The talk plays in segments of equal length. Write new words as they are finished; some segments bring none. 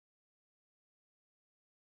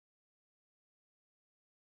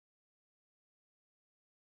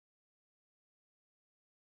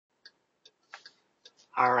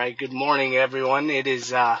All right, good morning, everyone. It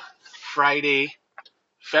is Friday,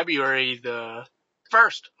 February the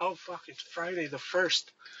 1st. Oh, fuck, it's Friday the 1st.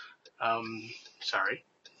 Um, Sorry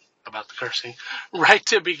about the cursing. Right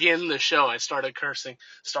to begin the show, started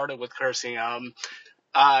with cursing. Yeah,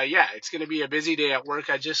 it's going to be a busy day at work.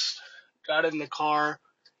 I just got in the car.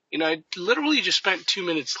 I literally just spent 2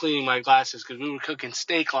 minutes cleaning my glasses because we were cooking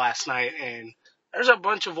steak last night, and there's a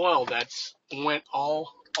bunch of oil that's went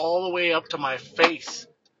all the way up to my face.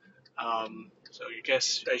 So I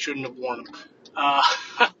guess I shouldn't have worn them. Uh,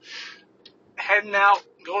 Heading out,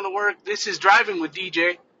 going to work. This is Driving with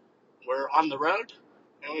DJ. We're on the road,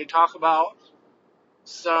 and we talk about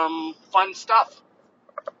some fun stuff.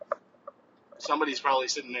 Somebody's probably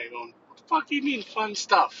sitting there going, what the fuck do you mean fun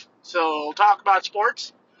stuff? So we'll talk about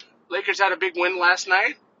sports. Lakers had a big win last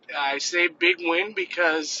night. I say big win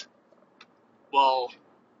because, well,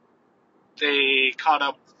 they caught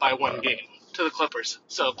up by one game to the Clippers.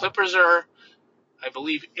 So Clippers are, I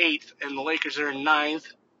believe, eighth, and the Lakers are in ninth.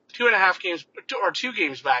 2.5 games, or 2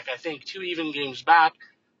 games back, I think, 2 even games back.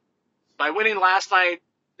 By winning last night,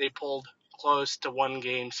 they pulled close to 1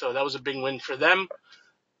 game, so that was a big win for them.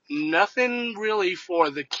 Nothing really for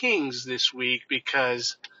the Kings this week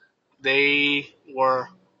because they were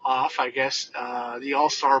off, I guess. The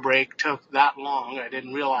All-Star break took that long. I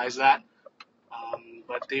didn't realize that.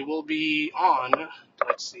 But they will be on,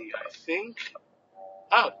 let's see, I think,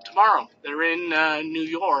 tomorrow. They're in New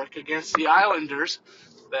York against the Islanders,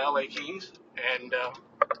 the LA Kings, and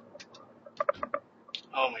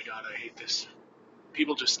oh my god, I hate this.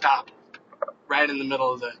 People just stop right in the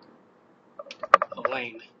middle of the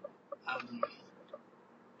lane. Um,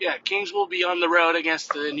 yeah, Kings will be on the road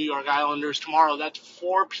against the New York Islanders tomorrow. That's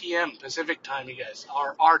 4 p.m. Pacific time, you guys,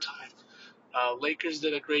 our time. Lakers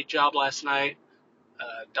did a great job last night.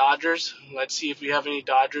 Dodgers, let's see if we have any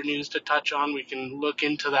Dodger news to touch on. We can look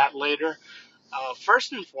into that later.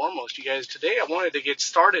 First and foremost, you guys, today I wanted to get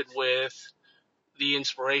started with the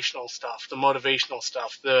inspirational stuff, the motivational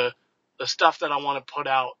stuff, the stuff that I want to put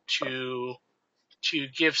out to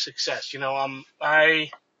give success. I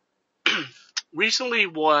recently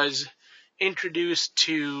was introduced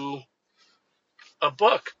to a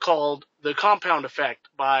book called The Compound Effect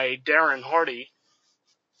by Darren Hardy.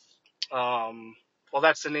 Well,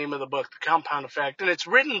 that's the name of the book, The Compound Effect, and it's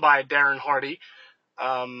written by Darren Hardy,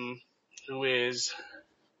 who is,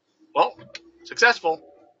 well, successful,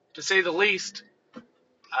 to say the least.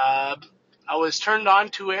 I was turned on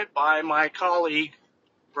to it by my colleague,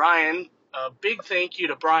 Brian. A big thank you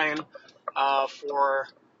to Brian for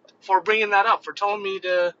bringing that up, for telling me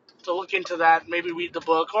to look into that, maybe read the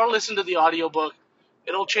book or listen to the audiobook.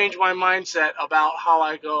 It'll change my mindset about how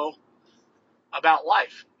I go about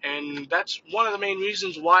life. And that's one of the main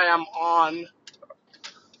reasons why I'm on,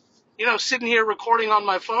 sitting here recording on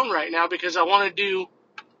my phone right now, because I want to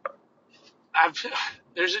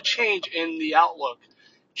there's a change in the outlook,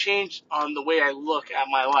 change on the way I look at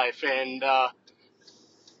my life, and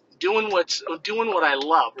doing what I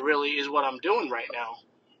love really is what I'm doing right now.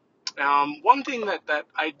 One thing that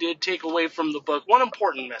I did take away from the book, one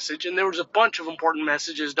important message, and there was a bunch of important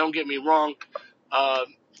messages, don't get me wrong. Uh,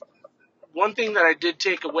 One thing that I did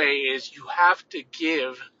take away is you have to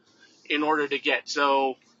give in order to get.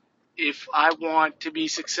 So if I want to be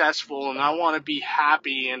successful and I want to be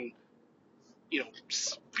happy and,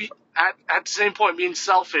 at the same point being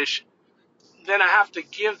selfish, then I have to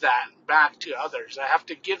give that back to others. I have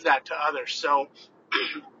to give that to others. So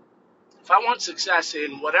if I want success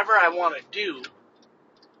in whatever I want to do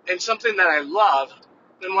and something that I love,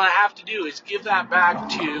 then what I have to do is give that back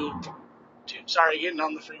to sorry, getting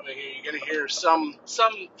on the freeway here, you're going to hear some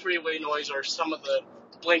freeway noise or some of the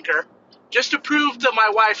blinker, just to prove to my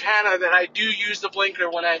wife Hannah that I do use the blinker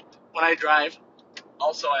when I drive.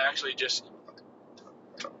 Also, I actually just,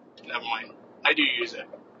 never mind, I do use it.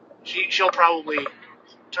 She'll probably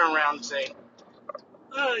turn around and say,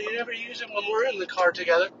 oh, you never use it when we're in the car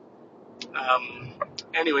together.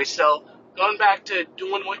 Anyway, so going back to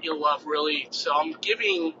doing what you love, really. So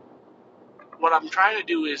what I'm trying to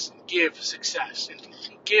do is give success and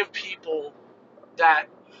give people that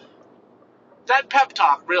pep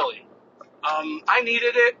talk, really. I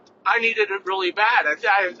needed it. I needed it really bad. I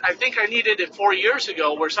think I needed it 4 years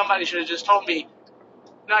ago, where somebody should have just told me,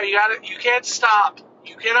 no, you can't stop.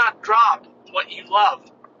 You cannot drop what you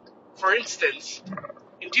love. For instance,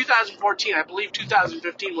 in 2014, I believe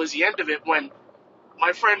 2015 was the end of it, when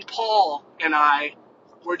my friend Paul and I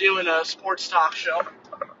were doing a sports talk show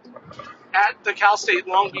at the Cal State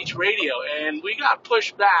Long Beach radio, and we got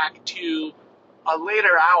pushed back to a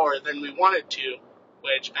later hour than we wanted to,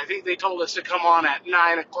 which I think they told us to come on at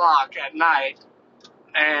 9 o'clock at night.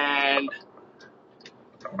 and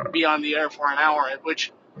be on the air for an hour,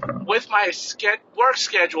 which with my work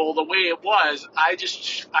schedule the way it was, I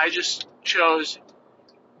just chose,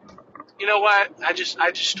 you know what, I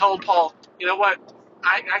just told Paul, you know what,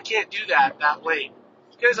 I can't do that late,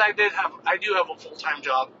 because I do have a full-time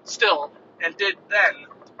job still, and did then,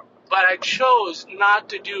 but I chose not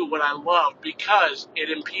to do what I love because it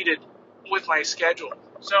impeded with my schedule.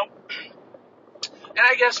 So, and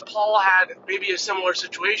I guess Paul had maybe a similar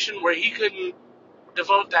situation where he couldn't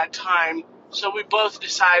devote that time, so we both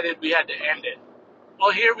decided we had to end it.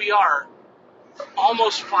 Well, here we are,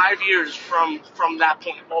 almost 5 years from that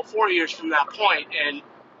point. Well, 4 years from that point, and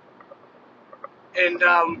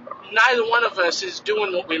neither one of us is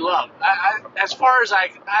doing what we love. As far as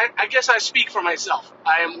I guess I speak for myself.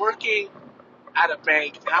 I am working at a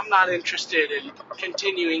bank, and I'm not interested in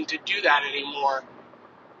continuing to do that anymore.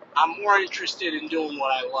 I'm more interested in doing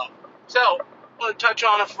what I love. So, I want to touch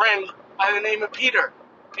on a friend by the name of Peter.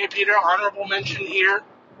 Hey, Peter, honorable mention here.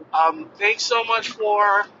 Thanks so much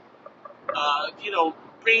for,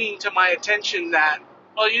 bringing to my attention that,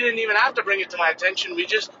 well, you didn't even have to bring it to my attention.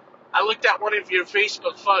 I looked at one of your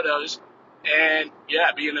Facebook photos, and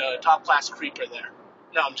yeah, being a top class creeper there.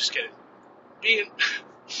 No, I'm just kidding.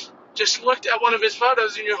 Just looked at one of his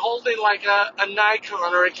photos, and you're holding like a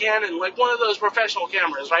Nikon or a Canon, like one of those professional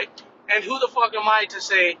cameras, right? And who the fuck am I to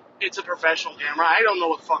say it's a professional camera? I don't know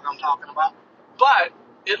what the fuck I'm talking about. But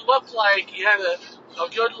it looked like you had a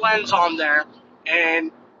good lens on there,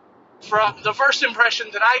 and from the first impression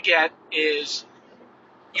that I get is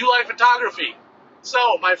you like photography.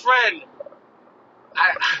 So, my friend,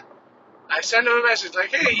 I send him a message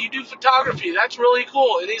like, hey, you do photography, that's really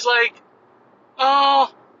cool. And he's like,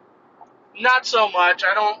 oh, not so much,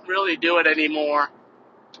 I don't really do it anymore.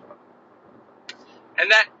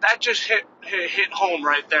 And that just hit home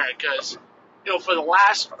right there, because, for the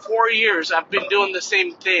last 4 years, I've been doing the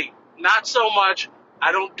same thing. Not so much,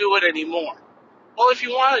 I don't do it anymore. Well, if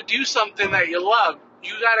you want to do something that you love,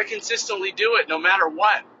 you got to consistently do it no matter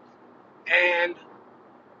what. And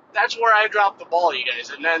that's where I dropped the ball, you guys.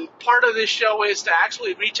 And then part of this show is to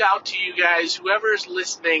actually reach out to you guys, whoever is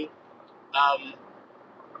listening,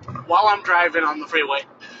 while I'm driving on the freeway.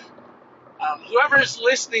 Whoever is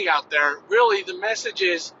listening out there, really, the message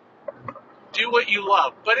is do what you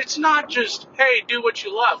love. But it's not just, hey, do what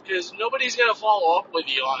you love, because nobody's going to follow up with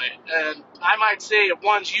you on it. And I might say it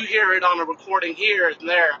once, you hear it on a recording here and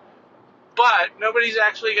there, but nobody's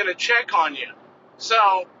actually going to check on you.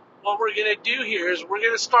 So what we're going to do here is we're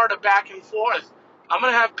going to start a back and forth. I'm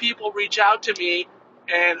going to have people reach out to me,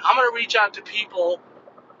 and I'm going to reach out to people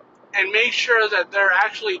and make sure that they're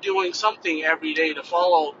actually doing something every day to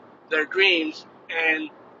follow their dreams and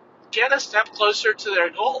get a step closer to their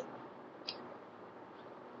goal.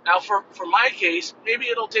 Now, for my case, maybe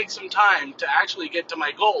it'll take some time to actually get to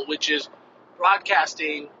my goal, which is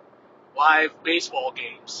broadcasting live baseball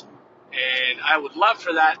games. And I would love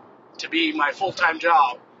for that to be my full-time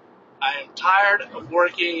job. I am tired of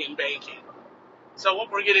working in banking. So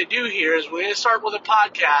what we're going to do here is we're going to start with a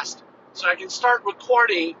podcast so I can start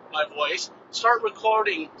recording my voice, start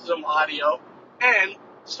recording some audio, and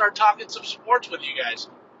start talking some sports with you guys.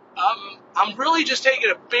 I'm really just taking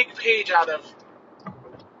a big page out of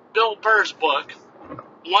Bill Burr's book,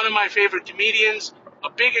 one of my favorite comedians, a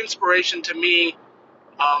big inspiration to me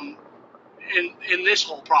in this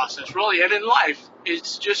whole process, really, and in life.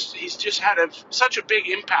 He's just had such a big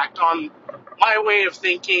impact on my way of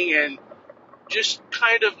thinking, and just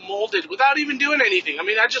kind of molded without even doing anything. I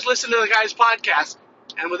mean, I just listened to the guy's podcast,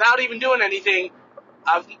 and without even doing anything,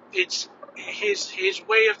 it's his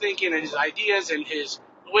way of thinking and his ideas and the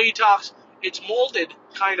way he talks. It's molded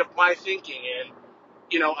kind of my thinking, and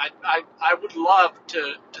I would love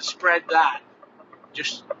to spread that.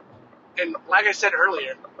 And like I said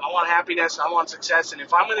earlier, I want happiness, I want success, and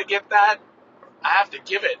if I'm going to get that, I have to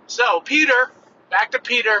give it. So, Peter, back to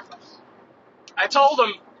Peter. I told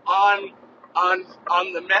him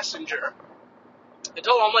on the messenger. I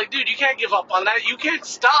told him, I'm like, dude, you can't give up on that. You can't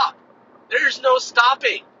stop. There's no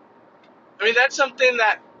stopping. I mean, that's something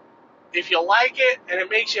that if you like it and it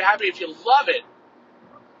makes you happy, if you love it,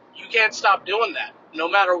 you can't stop doing that, no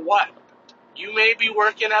matter what. You may be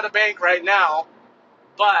working at a bank right now,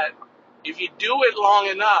 but if you do it long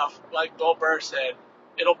enough, like Bill Burr said,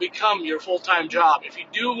 it'll become your full-time job. If you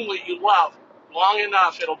do what you love long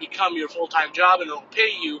enough, it'll become your full-time job, and it'll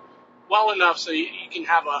pay you well enough so you can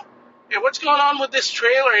have a... Hey, what's going on with this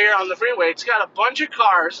trailer here on the freeway? It's got a bunch of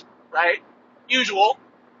cars, right? Usual.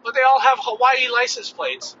 But they all have Hawaii license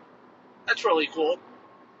plates. That's really cool.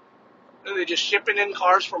 Are they just shipping in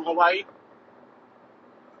cars from Hawaii?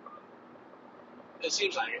 It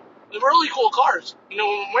seems like it. They're really cool cars. You know,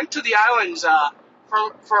 when we went to the islands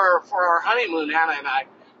for our honeymoon, Hannah and I,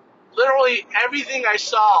 literally everything I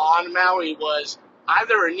saw on Maui was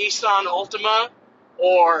either a Nissan Altima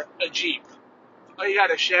or a Jeep. Oh, you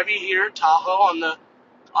got a Chevy here, Tahoe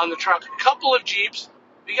on the truck, a couple of Jeeps.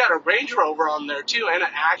 We got a Range Rover on there too, and an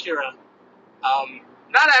Acura.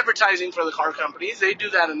 Not advertising for the car companies; they do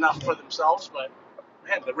that enough for themselves. But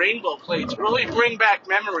man, the rainbow plates really bring back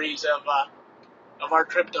memories of our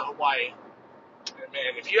trip to Hawaii. And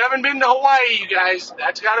man, if you haven't been to Hawaii, you guys,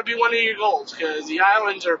 that's got to be one of your goals because the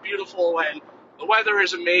islands are beautiful and the weather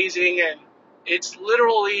is amazing and it's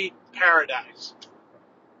literally paradise.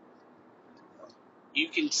 You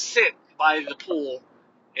can sit by the pool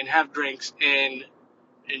and have drinks and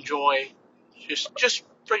enjoy, just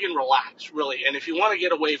friggin' relax, really. And if you want to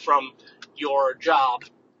get away from your job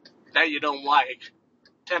that you don't like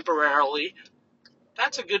temporarily,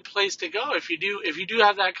 that's a good place to go if you do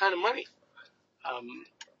have that kind of money. Um,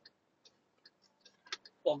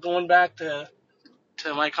 well, going back to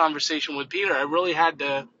my conversation with Peter, I really had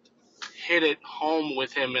to hit it home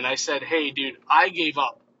with him, and I said, "Hey, dude, I gave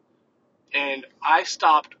up, and I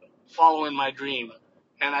stopped following my dream,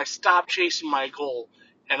 and I stopped chasing my goal,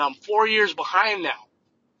 and I'm 4 years behind now.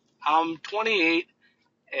 I'm 28,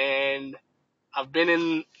 and I've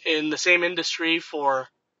been in the same industry for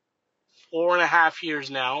 4.5 years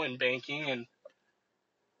now in banking, and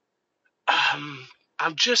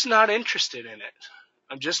I'm just not interested in it.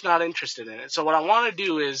 I'm just not interested in it. So what I want to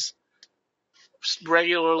do is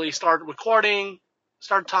regularly start recording,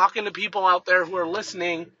 start talking to people out there who are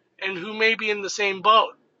listening and who may be in the same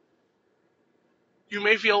boat. You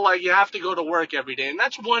may feel like you have to go to work every day, and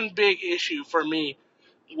that's one big issue for me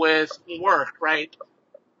with work, right?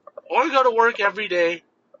 I want to go to work every day,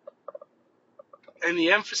 and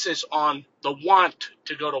the emphasis on the want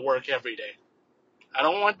to go to work every day. I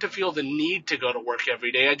don't want to feel the need to go to work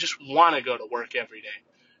every day. I just want to go to work every day.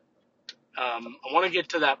 I want to get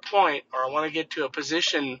to that point, or I want to get to a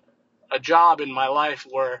position, a job in my life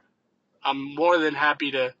where I'm more than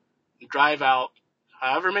happy to drive out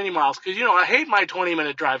however many miles. Because, I hate my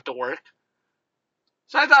 20-minute drive to work.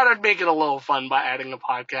 So I thought I'd make it a little fun by adding a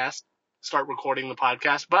podcast, start recording the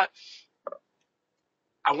podcast. But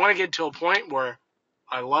I want to get to a point where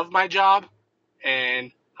I love my job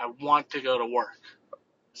and I want to go to work.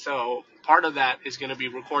 So part of that is going to be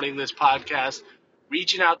recording this podcast,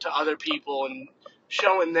 reaching out to other people and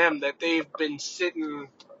showing them that they've been sitting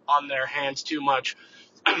on their hands too much.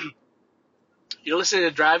 You're listening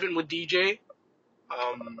to Driving with DJ.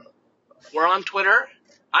 We're on Twitter.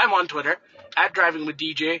 I'm on Twitter, at Driving with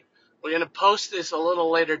DJ. We're going to post this a little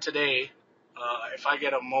later today, if I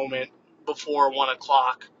get a moment before 1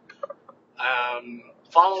 o'clock.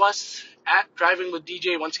 Follow us at Driving with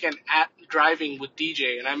DJ. Once again, at Driving with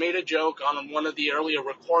DJ. And I made a joke on one of the earlier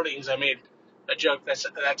recordings. I made a joke that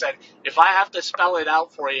said, if I have to spell it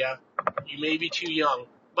out for you, you may be too young.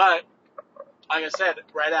 But, like I said,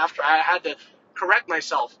 right after, I had to correct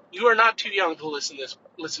myself. You are not too young to listen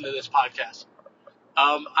to this podcast.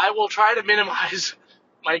 I will try to minimize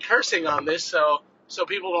my cursing on this so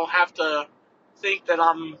people don't have to think that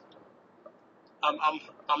I'm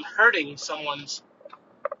hurting someone's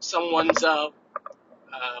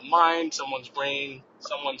mind, someone's brain,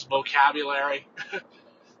 someone's vocabulary.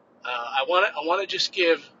 I want to just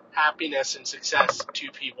give happiness and success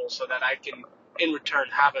to people so that I can, in return,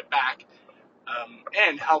 have it back,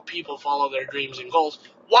 and help people follow their dreams and goals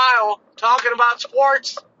while talking about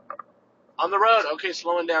sports on the road. Okay,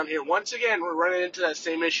 slowing down here. Once again, we're running into that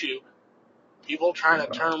same issue. People trying to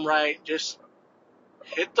turn right, just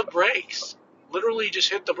hit the brakes. Literally just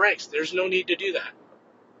hit the brakes. There's no need to do that.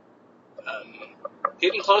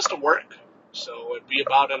 Getting close to work, so it'd be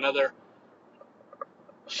about another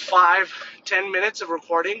 5-10 minutes of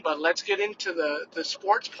recording, but let's get into the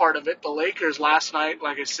sports part of it. The Lakers last night,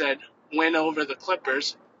 like I said, went over the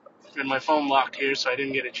Clippers, and my phone locked here, so I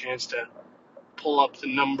didn't get a chance to pull up the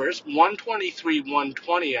numbers.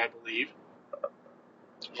 123-120, I believe.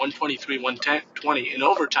 123-120 in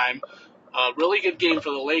overtime. Really good game for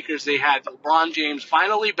the Lakers. They had LeBron James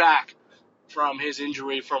finally back from his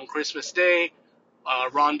injury from Christmas Day.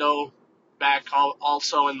 Rondo back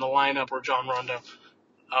also in the lineup, or John Rondo.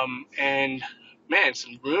 And man,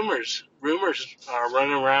 some rumors are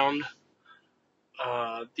running around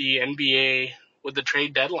the NBA with the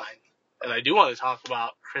trade deadline. And I do want to talk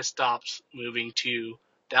about Kristaps moving to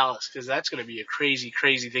Dallas because that's going to be a crazy,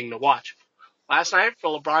 crazy thing to watch. Last night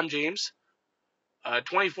for LeBron James,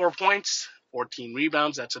 24 points, 14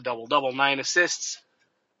 rebounds. That's a double-double, 9 assists.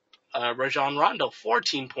 Rajon Rondo,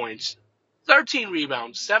 14 points, 13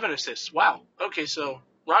 rebounds, 7 assists. Wow. Okay, so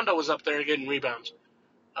Rondo was up there getting rebounds.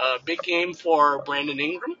 Big game for Brandon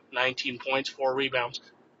Ingram, 19 points, 4 rebounds.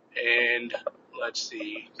 And let's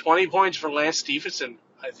see, 20 points for Lance Stephenson.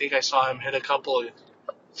 I think I saw him hit a couple of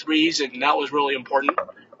threes, and that was really important.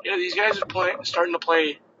 These guys are starting to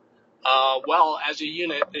play well as a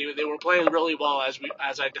unit. They were playing really well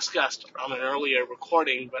as I discussed on an earlier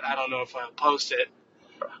recording, but I don't know if I'll post it.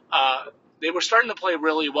 They were starting to play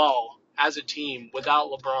really well as a team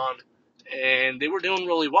without LeBron, and they were doing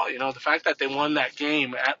really well. The fact that they won that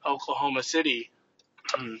game at Oklahoma City,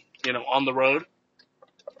 on the road,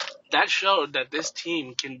 that showed that this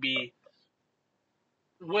team can be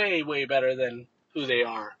way, way better than who they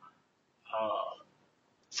are.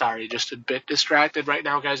 Sorry, just a bit distracted right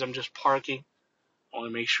now, guys. I'm just parking. I want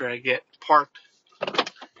to make sure I get parked.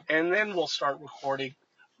 And then we'll start recording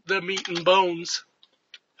the meat and bones.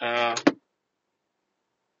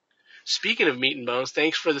 Speaking of meat and bones,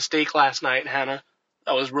 thanks for the steak last night, Hannah.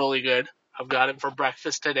 That was really good. I've got it for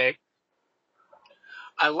breakfast today.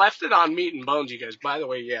 I left it on meat and bones, you guys. By the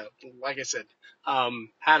way, yeah, like I said,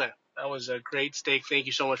 Hannah, that was a great steak. Thank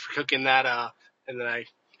you so much for cooking that. And then I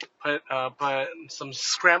put some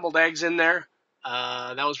scrambled eggs in there.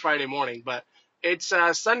 That was Friday morning, but it's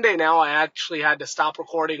Sunday now. I actually had to stop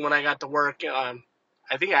recording when I got to work.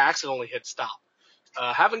 I think I accidentally hit stop.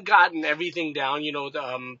 Haven't gotten everything down.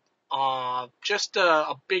 Just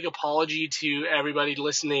a big apology to everybody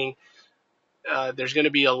listening. There's going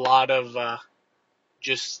to be a lot of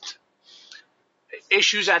just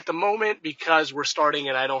issues at the moment because we're starting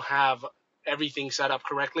and I don't have everything set up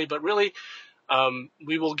correctly. But really,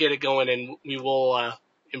 we will get it going and we will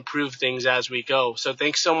improve things as we go. So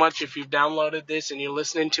thanks so much if you've downloaded this and you're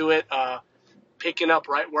listening to it. Picking up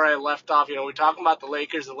right where I left off. We're talking about the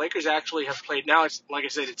Lakers. The Lakers actually have played now. It's like I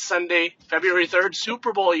said, it's Sunday, February 3rd,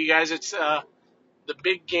 Super Bowl, you guys. It's the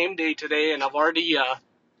big game day today, and I've already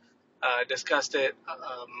discussed it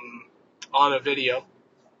on a video.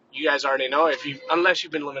 You guys already know, unless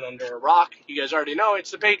you've been living under a rock, you guys already know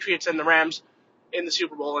it's the Patriots and the Rams in the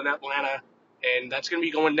Super Bowl in Atlanta, and that's going to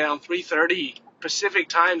be going down 3:30 Pacific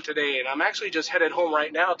time today. And I'm actually just headed home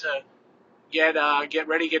right now to get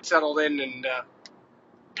ready, get settled in, and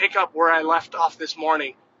pick up where I left off this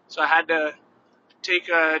morning. So I had to take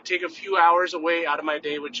a few hours away out of my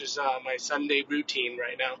day, which is my Sunday routine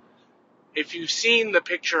right now. If you've seen the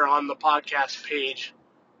picture on the podcast page,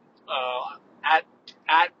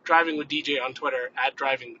 at Driving with DJ on Twitter, at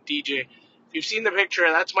Driving with DJ, if you've seen the picture,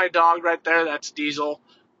 that's my dog right there. That's Diesel.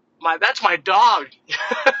 That's my dog.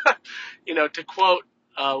 To quote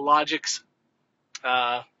Logic's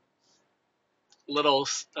little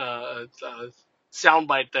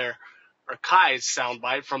soundbite there, or Kai's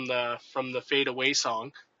soundbite from the Fade Away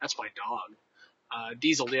song. That's my dog,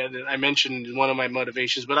 Diesel. Yeah, I mentioned in one of my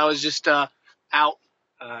motivations, but I was just out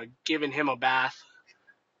giving him a bath,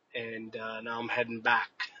 and now I'm heading back.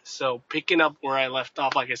 So picking up where I left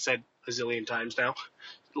off, like I said a zillion times now.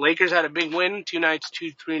 The Lakers had a big win 3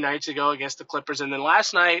 nights ago against the Clippers, and then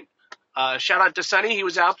last night, shout out to Sonny. He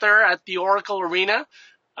was out there at the Oracle Arena.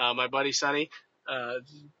 My buddy Sonny.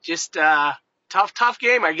 Just tough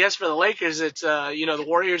game, I guess, for the Lakers. It's the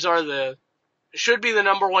Warriors should be the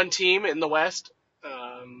number one team in the West.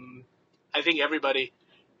 I think everybody.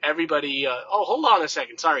 Oh, hold on a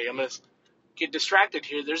second. Sorry, I'm gonna get distracted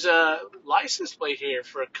here. There's a license plate here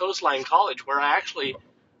for Coastline College where I actually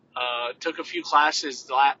took a few classes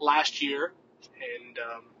last year, and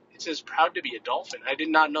it says "Proud to be a Dolphin." I did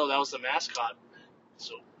not know that was the mascot,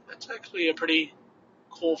 so that's actually a pretty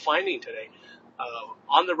cool finding today.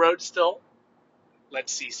 On the road still.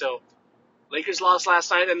 Let's see. So Lakers lost last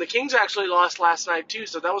night, and the Kings actually lost last night too.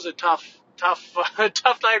 So that was a tough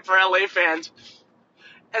night for LA fans.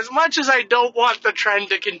 As much as I don't want the trend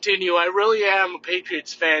to continue, I really am a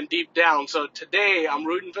Patriots fan deep down. So today I'm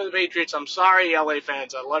rooting for the Patriots. I'm sorry, LA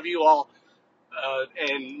fans. I love you all,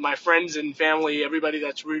 and my friends and family, everybody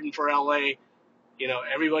that's rooting for LA.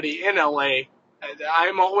 Everybody in LA. I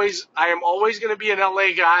am always going to be an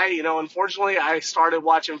LA guy. Unfortunately, I started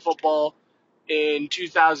watching football in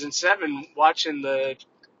 2007, watching and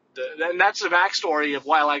that's the backstory of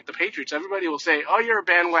why I like the Patriots. Everybody will say, "Oh, you're a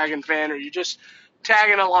bandwagon fan, or you're just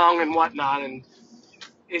tagging along and whatnot." And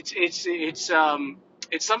it's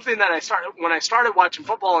something that I started when I started watching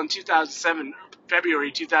football in 2007,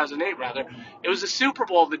 February 2008 rather. It was the Super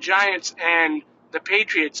Bowl, the Giants and the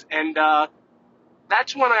Patriots, and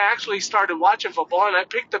that's when I actually started watching football, and I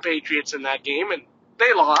picked the Patriots in that game, and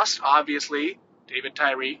they lost, obviously. David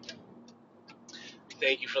Tyree,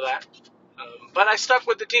 thank you for that. But I stuck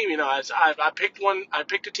with the team, I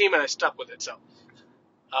picked a team and I stuck with it. So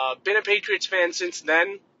Been a Patriots fan since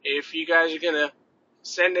then. If you guys are going to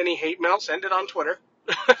send any hate mail, send it on Twitter.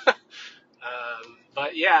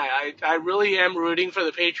 But yeah, I really am rooting for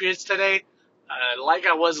the Patriots today. Like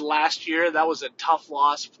I was last year, that was a tough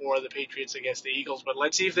loss for the Patriots against the Eagles. But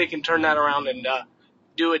let's see if they can turn that around and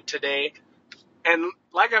do it today. And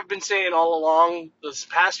like I've been saying all along this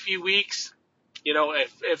past few weeks,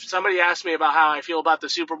 if somebody asks me about how I feel about the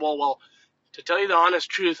Super Bowl, well, to tell you the honest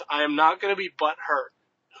truth, I am not going to be butthurt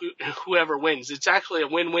whoever wins. It's actually a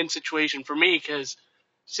win-win situation for me because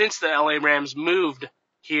since the LA Rams moved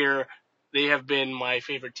here, they have been my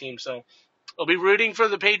favorite team. So I'll be rooting for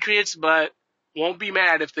the Patriots, but won't be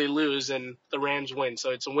mad if they lose and the Rams win. So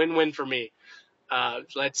it's a win-win for me.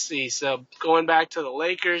 Let's see. So going back to the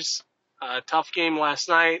Lakers, tough game last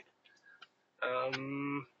night.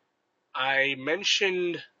 I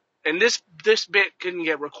mentioned, and this bit couldn't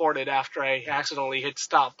get recorded after I accidentally hit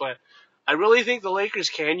stop, but I really think the Lakers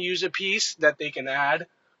can use a piece that they can add.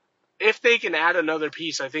 If they can add another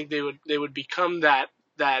piece, I think they would become that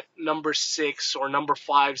number 6 or number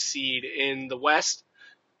 5 seed in the West,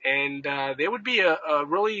 and they would be a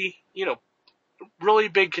really really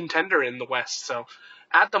big contender in the West. So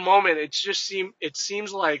at the moment, it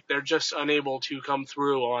seems like they're just unable to come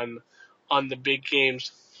through on the big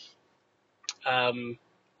games.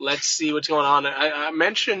 Let's see what's going on. I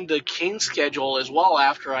mentioned the Kings schedule as well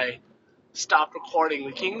after I stopped recording.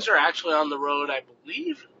 The Kings are actually on the road, I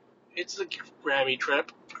believe. It's the Grammy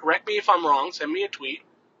trip. Correct me if I'm wrong. Send me a tweet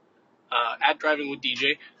at Driving with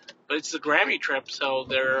DJ. But it's the Grammy trip, so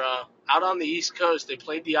they're out on the East Coast. They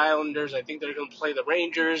played the Islanders. I think they're going to play the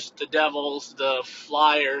Rangers, the Devils, the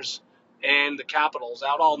Flyers, and the Capitals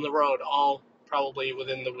out on the road, all probably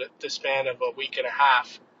within the span of a week and a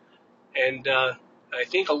half. And I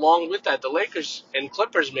think along with that, the Lakers and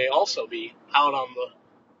Clippers may also be out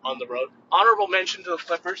on the road. Honorable mention to the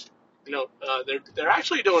Clippers. They're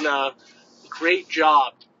actually doing a great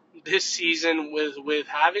job this season with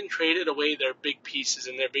having traded away their big pieces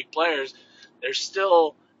and their big players. They're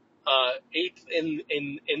still 8th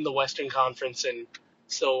in the Western Conference, and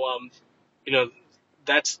so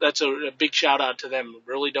that's a big shout out to them.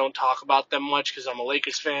 Really don't talk about them much because I'm a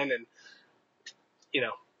Lakers fan and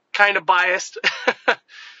kind of biased.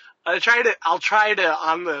 I'll try to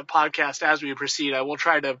on the podcast as we proceed. I will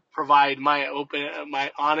try to provide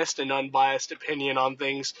my honest and unbiased opinion on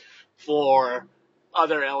things for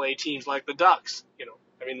other LA teams like the Ducks.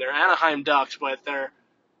 They're Anaheim Ducks, but they're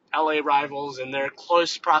LA rivals and they're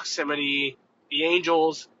close proximity. The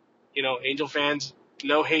Angels, Angel fans,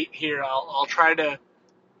 no hate here. I'll try to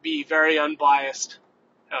be very unbiased,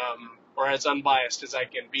 or as unbiased as I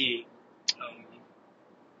can be.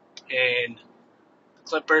 And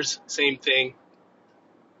Clippers, same thing.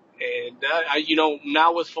 And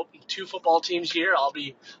now with 2 football teams here, I'll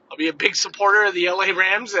be a big supporter of the LA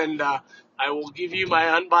Rams, and I will give you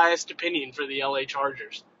my unbiased opinion for the LA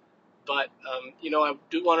Chargers. But I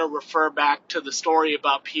do want to refer back to the story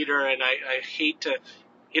about Peter, and I hate to,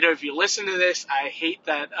 if you listen to this, I hate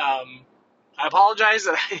that. I apologize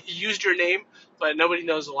that I used your name, but nobody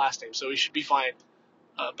knows the last name, so we should be fine.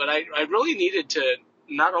 But I really needed to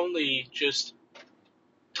not only just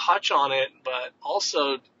touch on it, but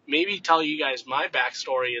also maybe tell you guys my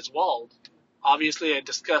backstory as well. Obviously, I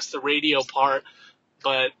discussed the radio part,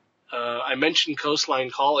 but I mentioned Coastline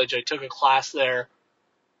College. I took a class there.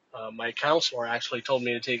 My counselor actually told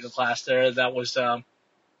me to take a class there. That was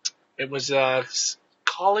it was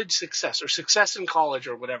college success or success in college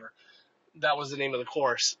or whatever. That was the name of the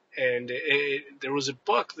course, and there was a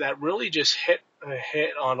book that really just hit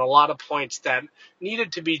on a lot of points that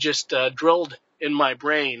needed to be just drilled in my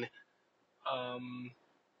brain.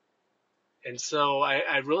 And so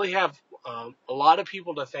I really have a lot of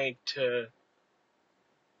people to thank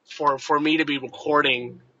for me to be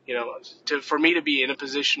recording, for me to be in a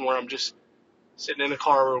position where I'm just sitting in a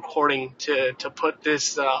car recording to put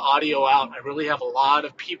this audio out. I really have a lot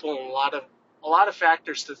of people and a lot of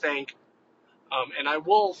factors to thank. And I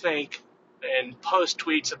will thank and post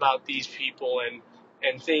tweets about these people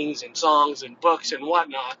and things and songs and books and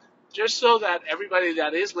whatnot, just so that everybody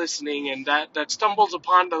that is listening and that stumbles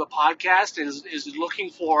upon the podcast is looking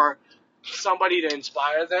for somebody to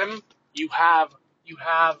inspire them, you have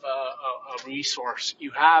a resource.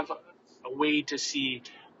 You have a way to see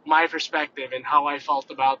my perspective and how I felt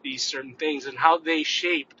about these certain things and how they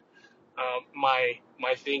shaped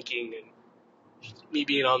my thinking and me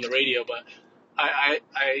being on the radio. But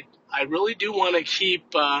I really do want to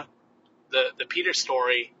keep the Peter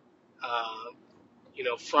story,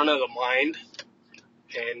 front of the mind.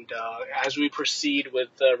 And as we proceed with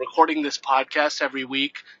recording this podcast every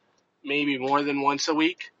week, maybe more than once a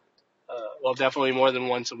week. Well, definitely more than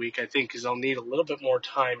once a week, I think, because I'll need a little bit more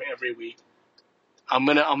time every week. I'm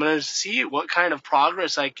gonna see what kind of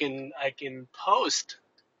progress I can post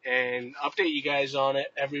and update you guys on it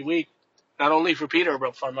every week. Not only for Peter,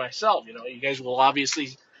 but for myself. You guys will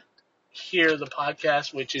obviously hear the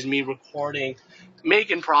podcast, which is me recording,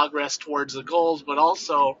 making progress towards the goals, but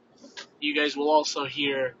also you guys will also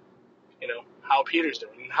hear, how Peter's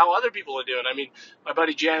doing and how other people are doing. I mean, my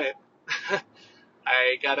buddy Janet,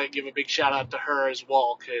 I gotta give a big shout out to her as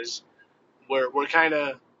well, because we're kind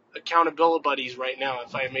of accountability buddies right now.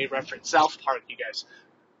 If I may reference South Park, you guys,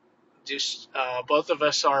 just both of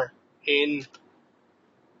us are in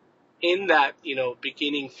that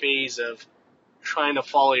beginning phase of trying to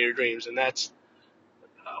follow your dreams, and that's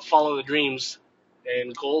follow the dreams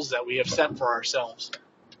and goals that we have set for ourselves.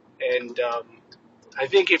 And I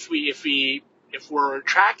think if we're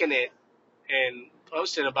tracking it and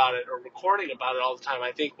posting about it or recording about it all the time,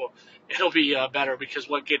 I think it'll be better, because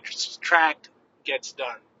what gets tracked gets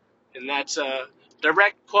done. And that's a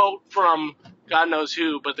direct quote from God knows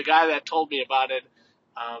who, but the guy that told me about it,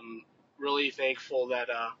 really thankful that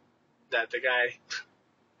the guy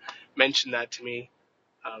mentioned that to me,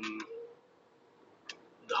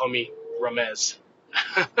 the homie Ramez.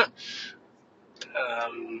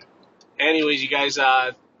 Anyways, you guys,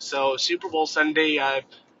 so Super Bowl Sunday, I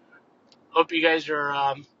hope you guys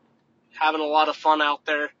are having a lot of fun out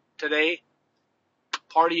there today.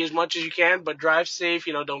 Party as much as you can, but drive safe.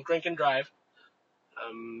 Don't drink and drive.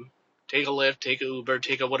 Take a Lyft, take a Uber,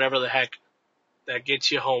 take a whatever the heck that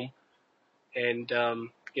gets you home, and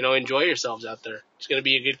enjoy yourselves out there. It's gonna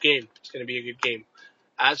be a good game. It's gonna be a good game.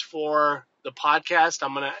 As for the podcast,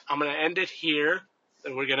 I'm gonna end it here,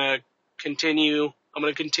 and we're gonna continue. I'm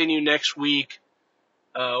gonna continue next week.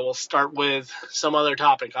 We'll start with some other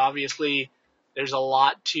topic. Obviously, there's a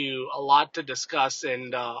lot to discuss,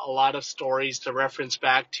 and a lot of stories to reference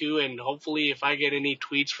back to. And hopefully, if I get any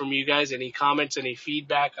tweets from you guys, any comments, any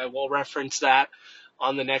feedback, I will reference that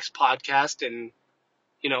on the next podcast. And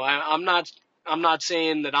I'm not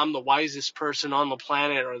saying that I'm the wisest person on the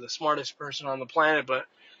planet or the smartest person on the planet, but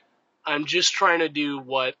I'm just trying to do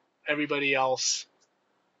what everybody else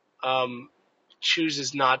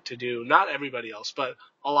chooses not to do. Not everybody else, but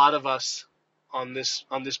a lot of us on this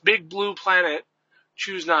big blue planet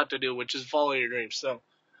choose not to do, which is follow your dreams. So,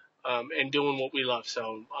 and doing what we love.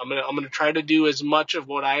 So I'm gonna try to do as much of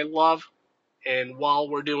what I love, and while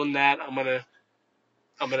we're doing that, I'm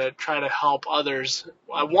gonna try to help others.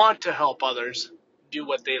 I want to help others do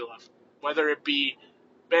what they love, whether it be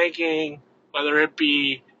banking, whether it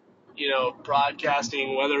be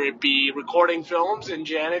broadcasting, whether it be recording films. In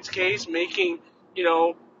Janet's case, making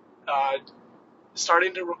uh,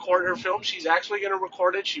 starting to record her film. She's actually going to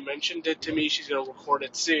record it. She mentioned it to me. She's going to record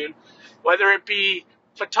it soon. Whether it be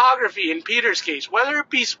photography in Peter's case, whether it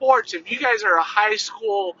be sports, if you guys are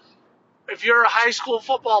if you're a high school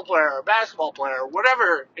football player or basketball player,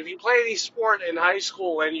 whatever, if you play any sport in high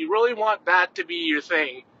school and you really want that to be your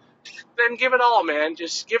thing, then give it all, man.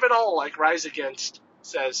 Just give it all, like Rise Against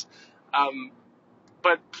says.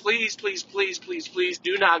 But please, please, please, please, please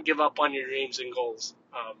do not give up on your dreams and goals.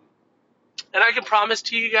 And I can promise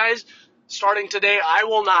to you guys, starting today, I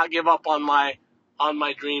will not give up on my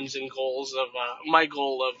dreams and goals of my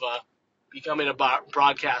goal of becoming a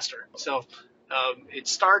broadcaster. So it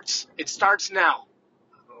starts now.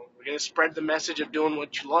 We're gonna spread the message of doing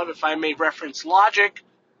what you love. If I may reference Logic,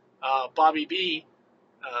 Bobby B,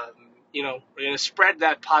 we're gonna spread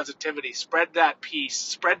that positivity, spread that peace,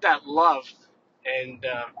 spread that love, and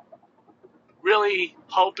really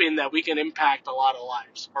hoping that we can impact a lot of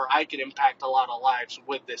lives, or I can impact a lot of lives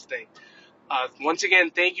with this thing. Once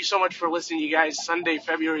again, thank you so much for listening, you guys. Sunday,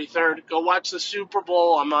 February 3rd. Go watch the Super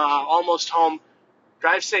Bowl. I'm almost home.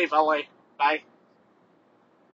 Drive safe, LA. Bye.